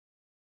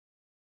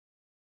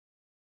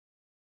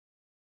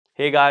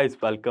Hey guys,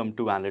 welcome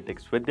to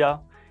Analytics Vidya.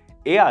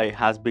 AI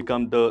has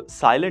become the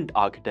silent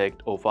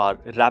architect of our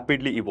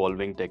rapidly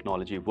evolving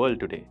technology world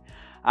today.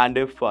 And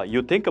if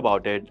you think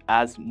about it,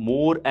 as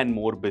more and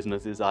more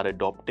businesses are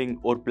adopting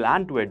or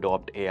plan to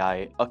adopt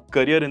AI, a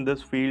career in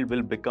this field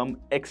will become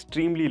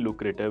extremely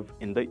lucrative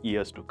in the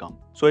years to come.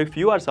 So if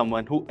you are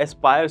someone who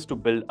aspires to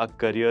build a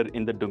career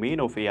in the domain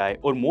of AI,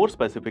 or more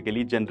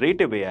specifically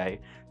generative AI,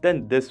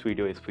 then this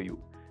video is for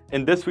you.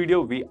 In this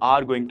video, we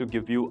are going to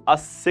give you a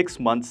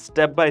 6-month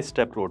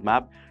step-by-step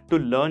roadmap to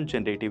learn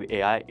generative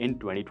AI in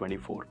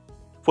 2024.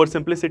 For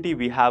simplicity,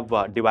 we have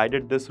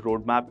divided this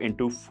roadmap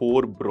into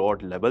 4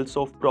 broad levels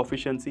of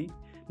proficiency,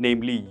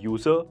 namely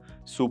user,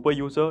 super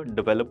user,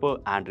 developer,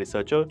 and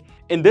researcher.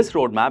 In this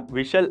roadmap,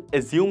 we shall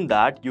assume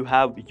that you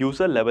have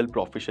user level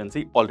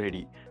proficiency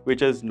already,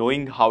 which is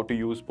knowing how to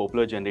use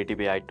popular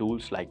generative AI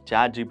tools like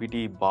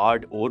ChatGPT,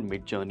 Bard, or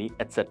Midjourney,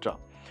 etc.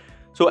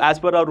 So as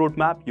per our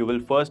roadmap, you will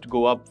first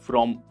go up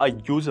from a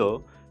user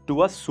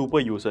to a super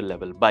user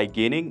level by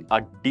gaining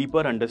a deeper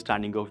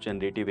understanding of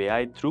generative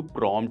AI through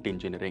prompt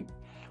engineering.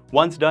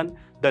 Once done,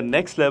 the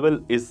next level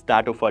is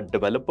that of a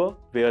developer,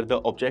 where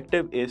the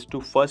objective is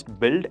to first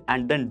build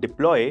and then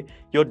deploy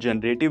your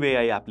generative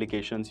AI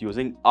applications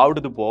using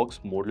out-of-the-box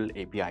model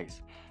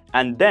APIs.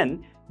 And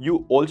then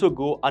you also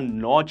go a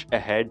notch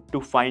ahead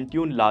to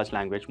fine-tune large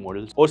language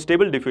models or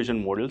stable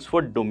diffusion models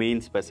for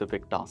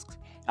domain-specific tasks.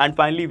 And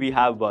finally, we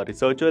have a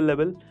researcher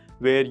level,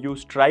 where you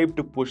strive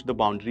to push the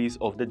boundaries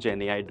of the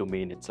Gen AI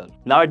domain itself.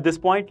 Now at this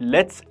point,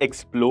 let's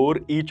explore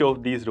each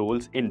of these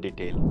roles in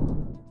detail.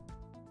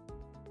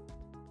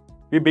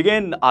 We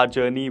begin our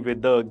journey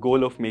with the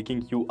goal of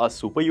making you a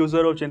super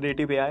user of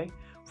generative AI.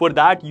 For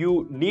that,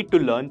 you need to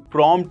learn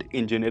prompt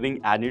engineering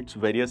and its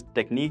various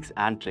techniques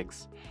and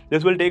tricks.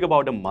 This will take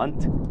about a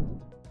month.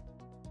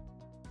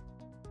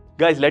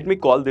 Guys, let me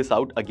call this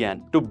out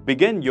again. To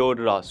begin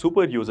your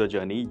super user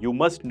journey, you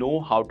must know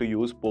how to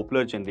use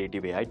popular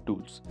generative AI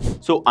tools.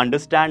 So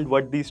understand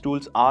what these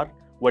tools are,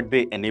 what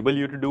they enable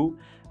you to do,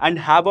 and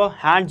have a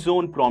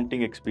hands-on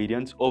prompting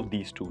experience of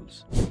these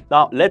tools.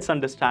 Now, let's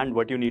understand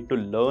what you need to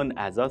learn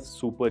as a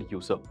super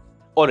user.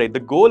 Alright, the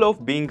goal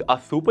of being a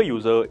super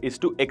user is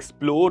to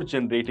explore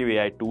generative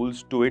AI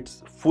tools to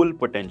its full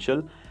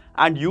potential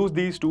and use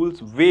these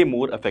tools way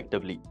more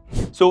effectively.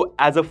 So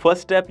as a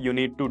first step, you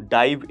need to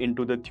dive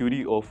into the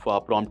theory of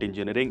prompt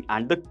engineering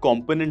and the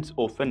components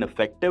of an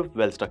effective,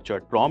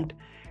 well-structured prompt.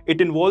 It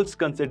involves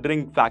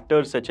considering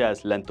factors such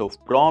as length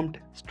of prompt,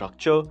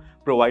 structure,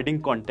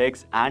 providing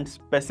context, and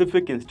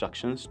specific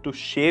instructions to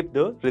shape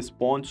the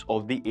response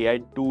of the AI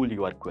tool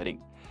you are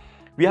querying.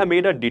 We have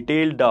made a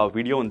detailed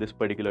video on this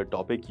particular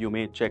topic. You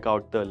may check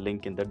out the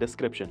link in the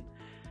description.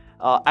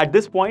 At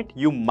this point,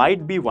 you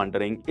might be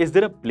wondering, is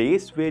there a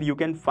place where you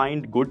can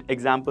find good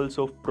examples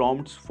of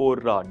prompts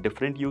for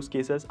different use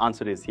cases?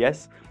 Answer is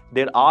yes.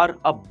 There are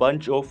a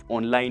bunch of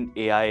online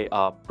AI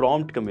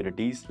prompt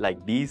communities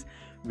like these,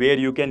 where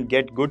you can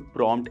get good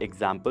prompt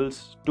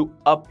examples to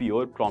up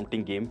your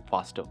prompting game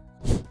faster.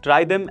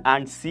 Try them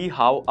and see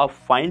how a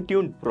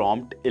fine-tuned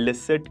prompt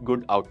elicits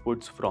good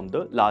outputs from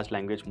the large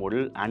language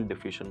model and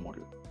diffusion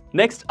model.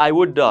 Next, I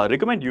would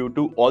recommend you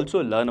to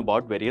also learn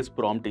about various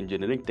prompt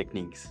engineering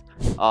techniques.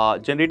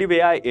 Generative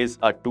AI is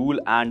a tool,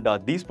 and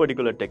these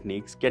particular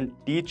techniques can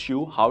teach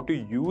you how to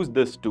use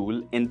this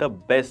tool in the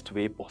best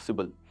way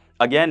possible.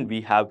 Again, we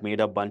have made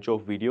a bunch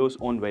of videos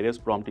on various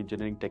prompt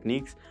engineering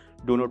techniques.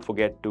 Do not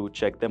forget to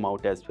check them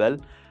out as well.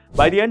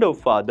 By the end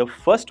of the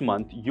first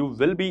month, you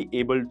will be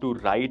able to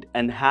write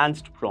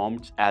enhanced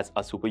prompts as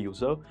a super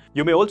user.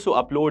 You may also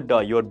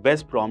upload your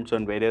best prompts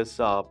on various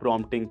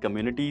prompting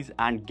communities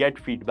and get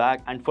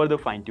feedback and further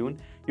fine-tune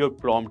your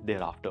prompt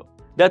thereafter.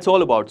 That's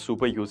all about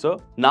super user.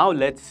 Now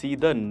let's see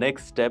the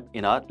next step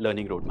in our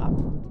learning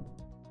roadmap.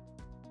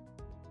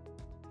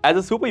 As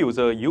a super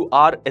user, you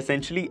are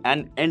essentially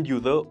an end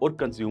user or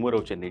consumer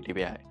of generative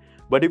AI.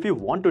 But if you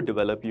want to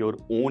develop your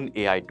own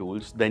AI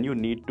tools, then you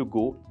need to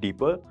go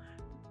deeper,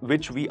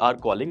 which we are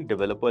calling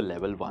developer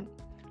level 1.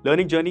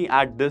 Learning journey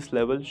at this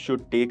level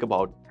should take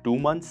about 2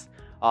 months.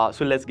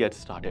 So let's get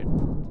started.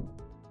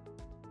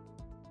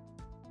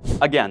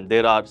 Again,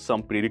 there are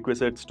some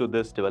prerequisites to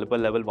this developer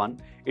level 1.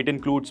 It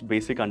includes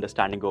basic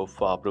understanding of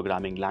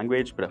programming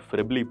language,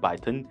 preferably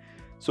Python.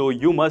 So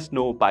you must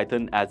know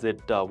Python, as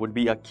it would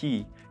be a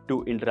key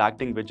to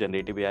interacting with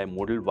generative AI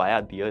model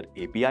via their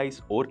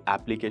APIs or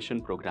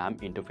application program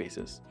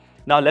interfaces.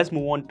 Now let's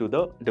move on to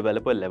the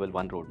developer level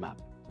 1 roadmap.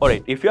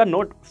 Alright, if you are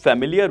not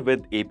familiar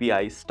with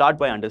APIs, start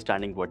by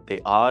understanding what they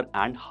are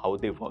and how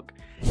they work.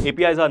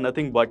 APIs are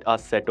nothing but a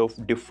set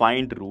of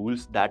defined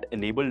rules that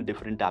enable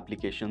different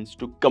applications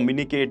to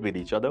communicate with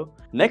each other.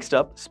 Next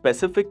up,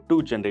 specific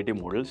to generative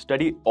models,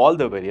 study all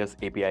the various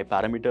API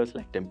parameters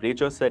like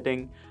temperature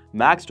setting,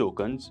 max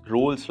tokens,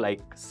 roles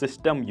like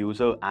system,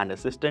 user, and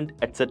assistant,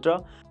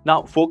 etc.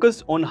 Now,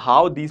 focus on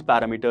how these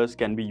parameters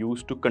can be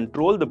used to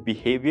control the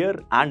behavior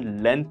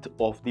and length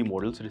of the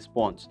model's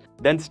response.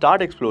 Then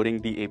start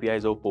exploring the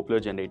APIs of popular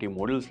generative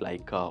models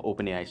like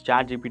OpenAI's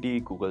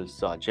ChatGPT,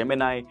 Google's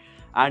Gemini,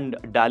 and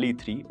DALL-E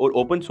 3, or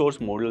open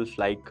source models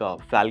like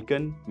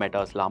Falcon,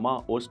 Meta's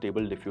Llama, or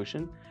Stable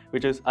Diffusion,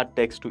 which is a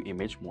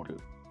text-to-image model.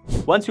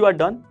 Once you are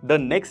done, the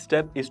next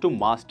step is to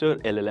master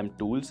LLM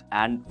tools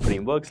and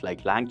frameworks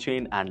like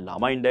LangChain and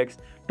Llama Index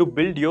to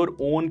build your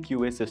own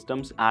QA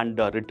systems and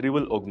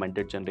retrieval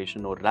augmented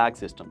generation or RAG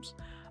systems.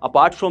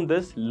 Apart from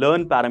this,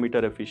 learn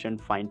parameter efficient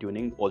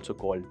fine-tuning, also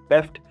called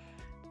PEFT.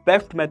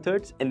 PEFT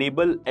methods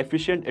enable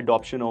efficient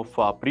adoption of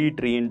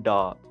pre-trained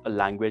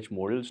language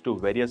models to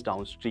various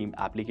downstream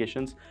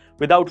applications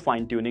without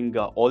fine-tuning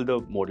all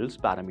the model's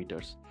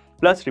parameters.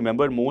 Plus,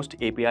 remember, most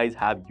APIs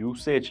have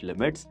usage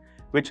limits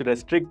which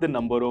restrict the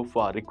number of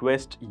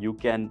requests you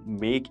can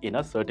make in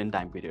a certain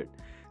time period.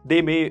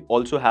 They may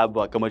also have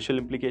commercial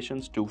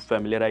implications. To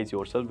familiarize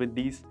yourself with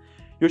these.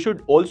 You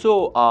should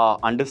also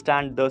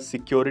understand the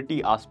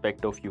security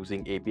aspect of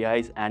using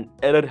APIs and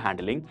error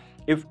handling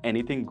if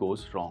anything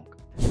goes wrong.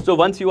 So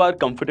once you are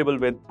comfortable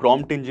with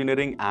prompt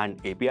engineering and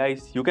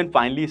APIs, you can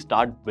finally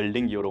start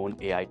building your own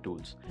AI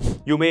tools.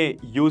 You may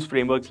use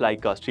frameworks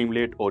like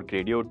Streamlit or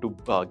Gradio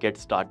to get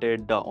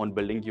started on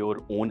building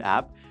your own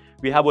app.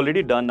 We have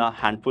already done a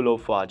handful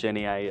of Gen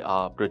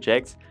AI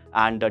projects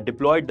and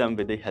deployed them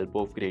with the help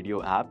of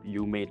Gradio app.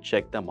 You may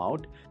check them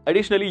out.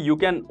 Additionally, you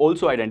can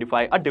also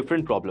identify a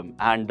different problem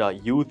and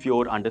use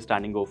your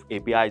understanding of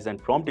APIs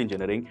and prompt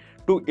engineering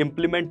to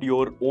implement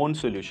your own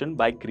solution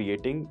by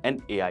creating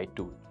an AI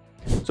tool.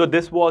 So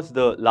this was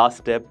the last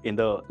step in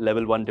the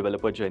level 1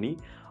 developer journey.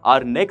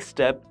 Our next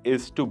step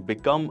is to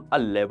become a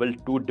level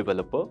 2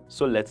 developer.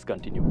 So let's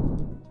continue.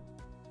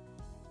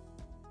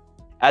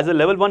 As a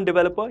level 1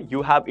 developer,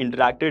 you have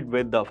interacted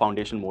with the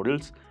foundation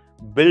models,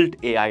 built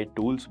AI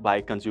tools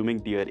by consuming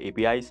their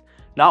APIs.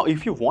 Now,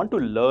 if you want to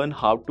learn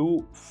how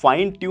to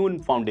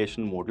fine-tune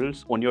foundation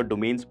models on your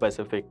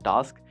domain-specific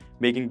task,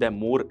 making them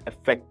more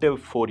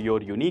effective for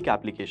your unique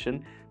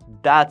application,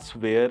 that's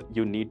where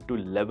you need to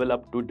level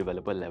up to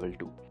developer level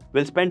 2.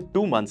 We'll spend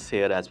 2 months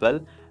here as well,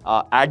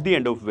 at the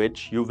end of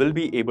which you will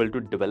be able to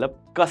develop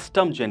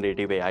custom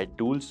generative AI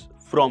tools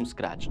from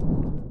scratch.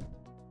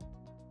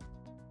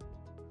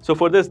 So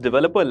for this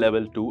developer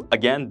level 2,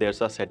 again,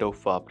 there's a set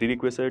of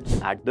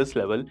prerequisites. At this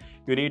level,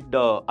 you need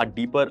a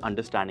deeper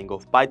understanding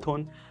of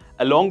Python.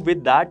 Along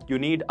with that, you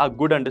need a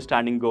good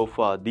understanding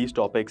of these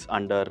topics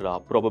under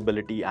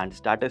probability and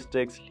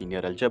statistics,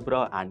 linear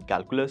algebra, and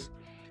calculus.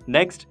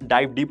 Next,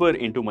 dive deeper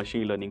into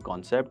machine learning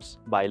concepts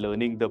by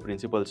learning the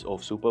principles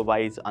of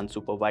supervised,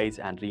 unsupervised,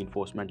 and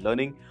reinforcement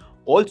learning.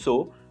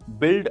 Also,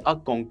 build a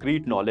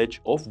concrete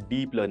knowledge of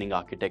deep learning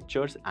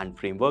architectures and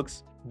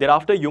frameworks.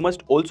 Thereafter, you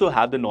must also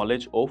have the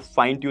knowledge of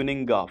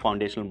fine-tuning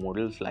foundational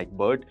models like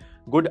BERT,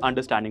 good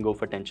understanding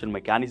of attention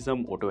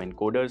mechanism,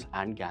 autoencoders,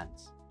 and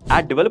GANs.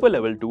 At developer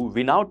level 2,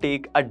 we now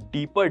take a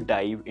deeper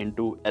dive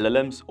into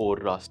LLMs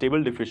or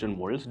stable diffusion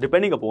models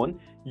depending upon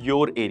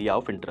your area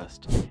of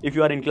interest. If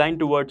you are inclined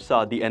towards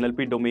the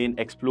NLP domain,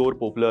 explore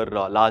popular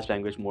large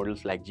language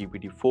models like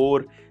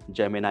GPT-4,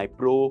 Gemini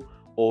Pro,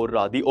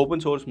 or the open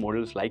source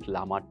models like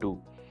Llama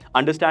 2.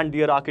 Understand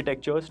their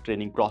architectures,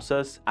 training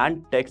process,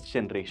 and text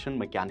generation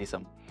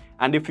mechanism.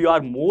 And if you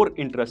are more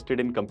interested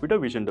in computer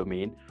vision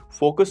domain,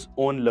 focus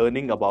on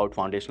learning about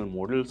foundational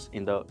models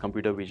in the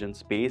computer vision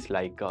space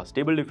like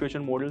stable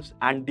diffusion models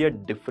and their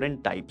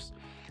different types.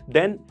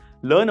 Then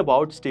learn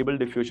about stable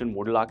diffusion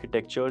model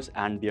architectures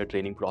and their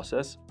training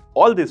process.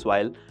 All this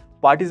while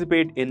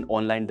participate in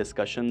online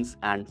discussions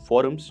and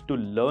forums to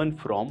learn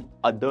from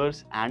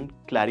others and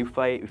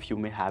clarify if you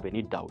may have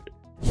any doubt.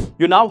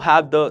 You now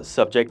have the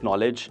subject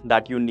knowledge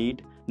that you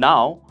need.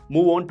 Now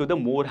move on to the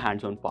more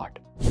hands-on part.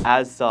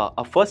 As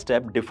a first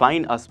step,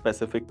 define a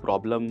specific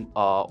problem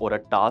or a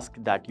task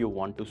that you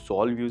want to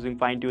solve using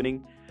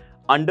fine-tuning.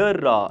 Under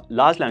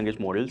large language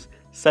models,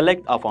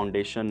 select a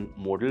foundation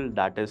model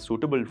that is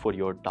suitable for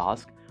your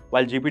task.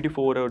 While GPT-4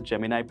 or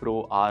Gemini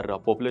Pro are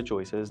popular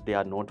choices, they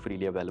are not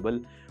freely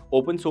available.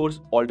 Open source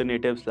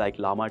alternatives like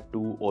Llama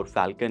 2 or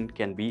Falcon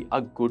can be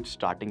a good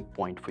starting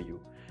point for you.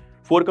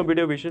 For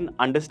computer vision,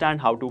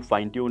 understand how to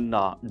fine-tune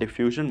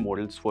diffusion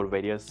models for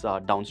various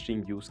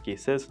downstream use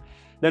cases.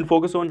 Then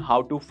focus on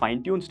how to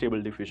fine-tune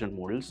stable diffusion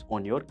models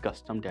on your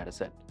custom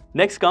dataset.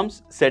 Next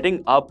comes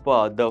setting up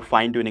the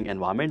fine-tuning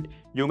environment.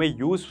 You may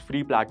use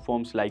free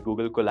platforms like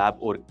Google Colab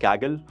or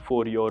Kaggle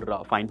for your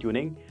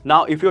fine-tuning.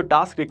 Now, if your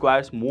task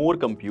requires more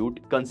compute,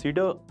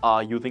 consider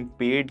using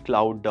paid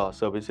cloud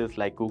services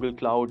like Google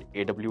Cloud,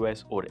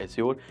 AWS, or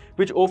Azure,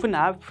 which often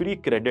have free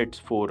credits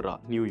for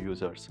new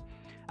users.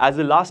 As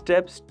the last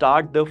step,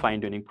 start the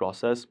fine-tuning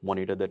process,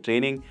 monitor the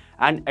training,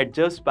 and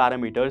adjust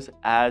parameters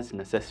as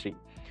necessary.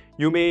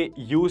 You may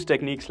use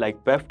techniques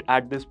like PEFT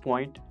at this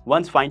point.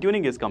 Once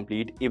fine-tuning is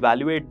complete,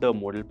 evaluate the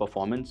model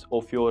performance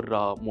of your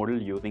model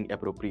using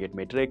appropriate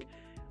metric.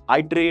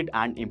 iterate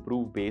and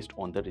improve based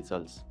on the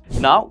results.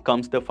 Now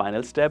comes the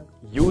final step.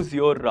 Use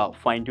your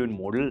fine-tuned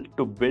model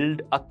to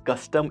build a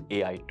custom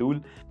AI tool.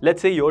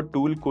 Let's say your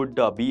tool could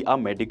be a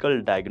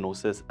medical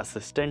diagnosis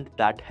assistant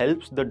that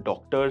helps the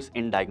doctors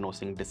in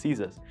diagnosing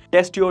diseases.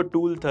 Test your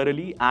tool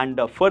thoroughly and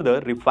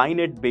further refine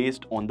it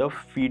based on the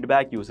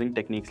feedback using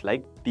techniques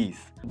like these.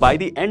 By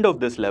the end of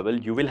this level,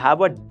 you will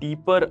have a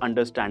deeper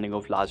understanding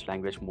of large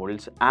language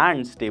models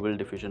and stable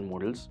diffusion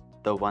models,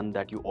 the one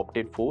that you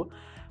opted for,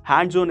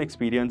 hands-on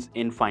experience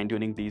in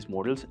fine-tuning these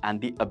models,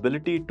 and the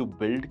ability to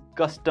build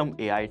custom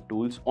AI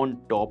tools on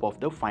top of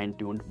the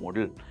fine-tuned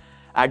model.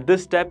 At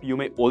this step, you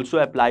may also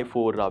apply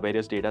for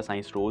various data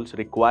science roles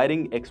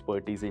requiring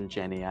expertise in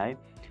Gen AI.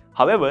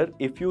 However,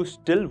 if you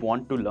still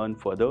want to learn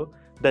further,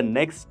 the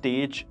next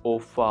stage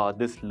of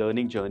this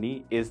learning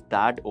journey is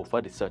that of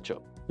a researcher.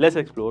 Let's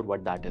explore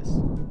what that is.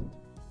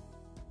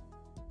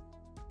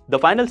 The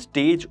final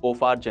stage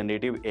of our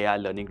generative AI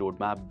learning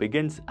roadmap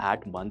begins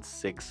at month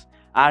 6.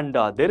 And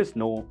there is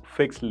no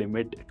fixed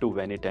limit to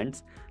when it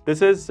ends.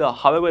 This is,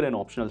 however, an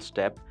optional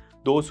step.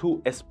 Those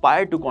who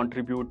aspire to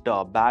contribute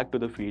back to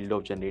the field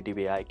of generative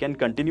AI can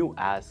continue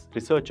as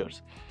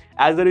researchers.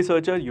 As a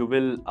researcher, you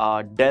will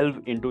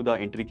delve into the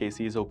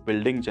intricacies of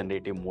building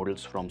generative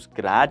models from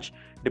scratch,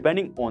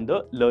 depending on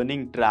the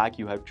learning track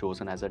you have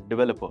chosen as a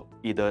developer,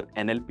 either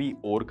NLP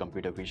or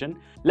computer vision.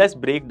 Let's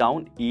break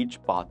down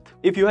each path.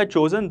 If you had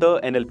chosen the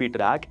NLP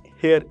track,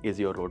 here is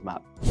your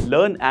roadmap.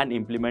 Learn and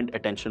implement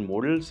attention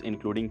models,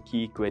 including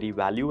key query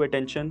value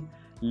attention,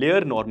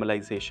 layer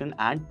normalization,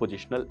 and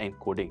positional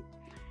encoding.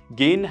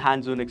 Gain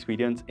hands-on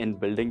experience in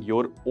building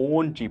your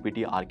own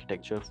GPT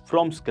architecture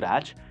from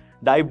scratch.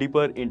 Dive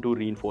deeper into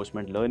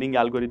reinforcement learning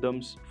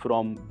algorithms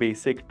from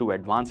basic to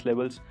advanced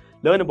levels.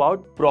 Learn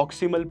about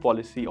proximal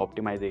policy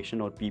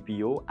optimization or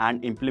PPO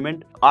and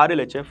implement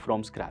RLHF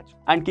from scratch.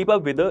 And keep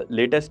up with the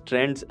latest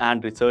trends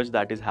and research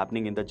that is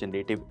happening in the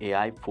generative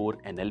AI for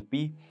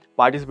NLP.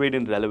 Participate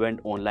in relevant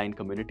online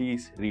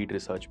communities, read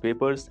research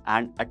papers,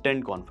 and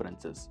attend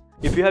conferences.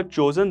 If you have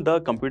chosen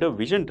the computer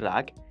vision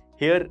track,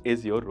 here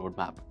is your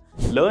roadmap.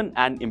 Learn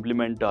and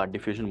implement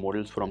diffusion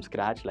models from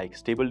scratch like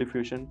stable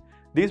diffusion.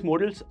 These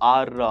models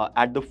are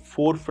at the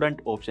forefront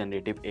of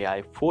generative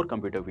AI for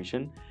computer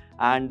vision,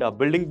 and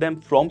building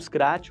them from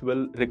scratch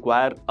will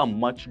require a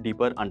much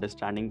deeper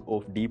understanding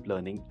of deep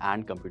learning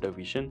and computer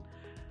vision.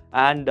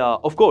 And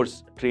of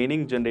course,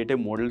 training generative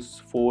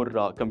models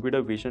for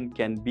computer vision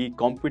can be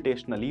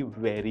computationally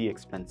very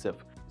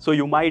expensive. So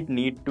you might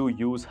need to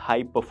use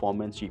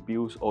high-performance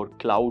GPUs or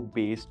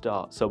cloud-based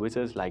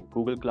services like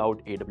Google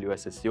Cloud,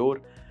 AWS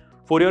Azure.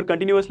 For your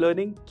continuous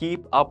learning,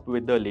 keep up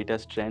with the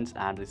latest trends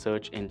and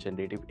research in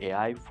generative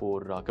AI for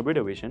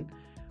computer vision.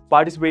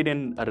 Participate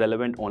in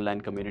relevant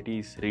online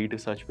communities, read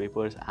research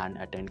papers, and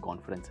attend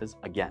conferences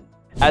again.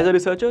 As a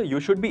researcher, you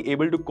should be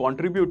able to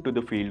contribute to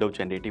the field of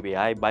generative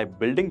AI by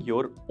building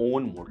your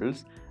own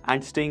models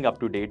and staying up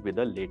to date with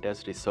the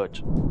latest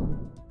research.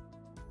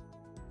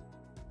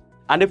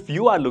 And if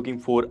you are looking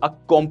for a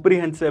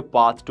comprehensive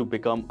path to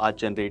become a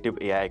generative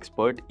AI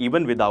expert,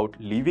 even without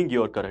leaving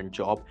your current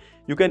job,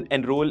 you can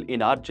enroll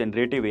in our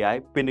Generative AI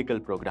Pinnacle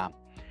program.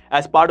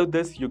 As part of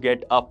this, you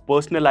get a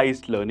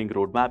personalized learning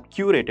roadmap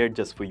curated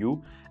just for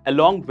you,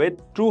 along with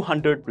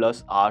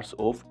 200+ hours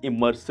of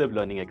immersive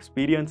learning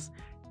experience,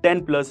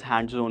 10+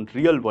 hands-on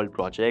real-world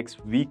projects,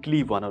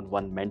 weekly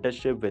one-on-one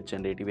mentorship with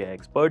generative AI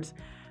experts,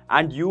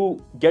 and you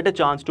get a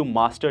chance to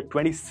master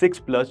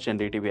 26+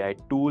 generative AI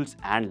tools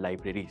and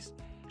libraries.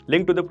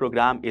 Link to the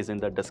program is in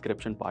the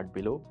description part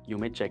below. You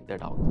may check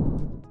that out.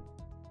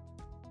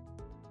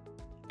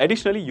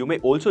 Additionally, you may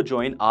also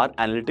join our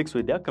Analytics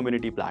Vidya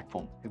community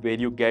platform, where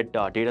you get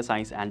data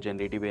science and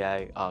generative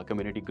AI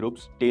community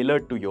groups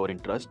tailored to your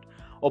interest,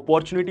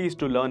 opportunities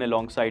to learn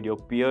alongside your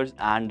peers,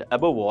 and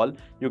above all,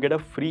 you get a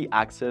free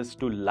access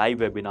to live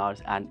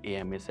webinars and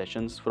AMA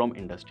sessions from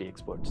industry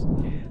experts.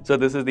 So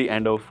this is the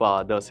end of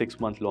the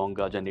 6-month-long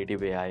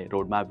generative AI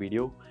roadmap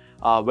video.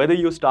 Whether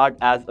you start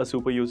as a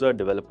super user,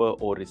 developer,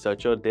 or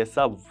researcher, there's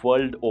a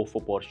world of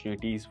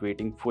opportunities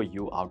waiting for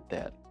you out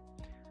there.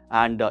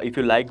 And if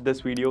you like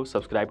this video,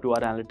 subscribe to our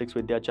Analytics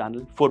Vidya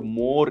channel for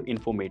more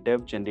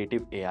informative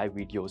generative AI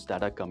videos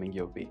that are coming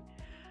your way.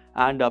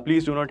 And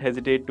please do not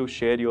hesitate to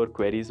share your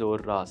queries or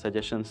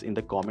suggestions in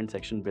the comment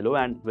section below,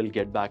 and we'll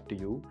get back to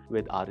you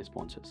with our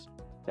responses.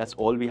 That's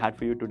all we had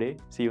for you today.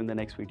 See you in the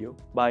next video.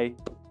 Bye.